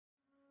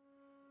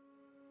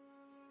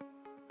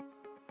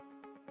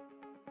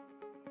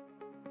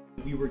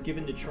We were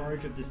given the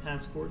charge of this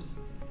task force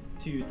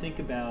to think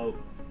about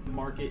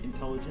market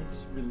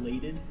intelligence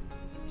related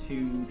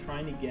to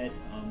trying to get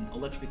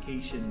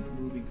electrification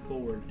moving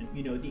forward.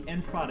 And the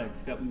end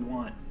product that we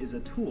want is a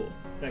tool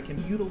that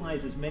can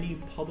utilize as many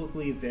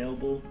publicly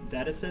available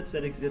data sets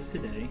that exist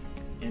today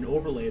and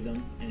overlay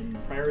them and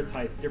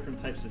prioritize different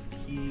types of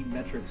key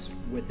metrics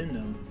within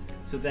them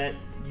so that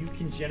you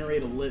can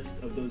generate a list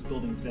of those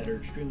buildings that are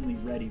extremely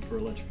ready for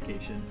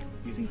electrification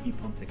using heat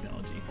pump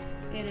technology.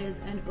 It is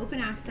an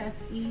open access,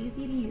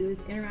 easy to use,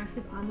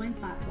 interactive online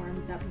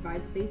platform that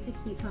provides basic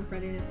heat pump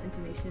readiness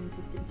information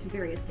to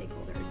various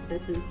stakeholders.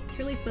 This is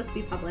truly supposed to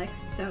be public,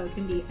 so it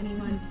can be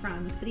anyone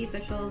from city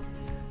officials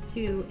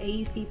to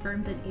AEC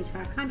firms and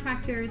HVAC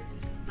contractors,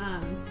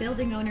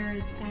 building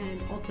owners,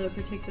 and also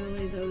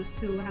particularly those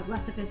who have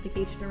less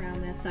sophistication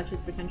around this, such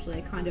as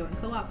potentially condo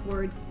and co-op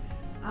boards,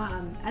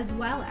 as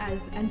well as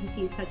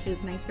entities such as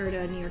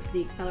NYSERDA, New York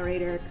City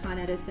Accelerator, Con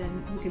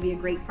Edison, who can be a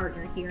great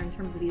partner here in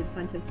terms of the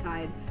incentive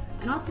side,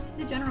 and also to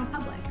the general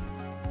public.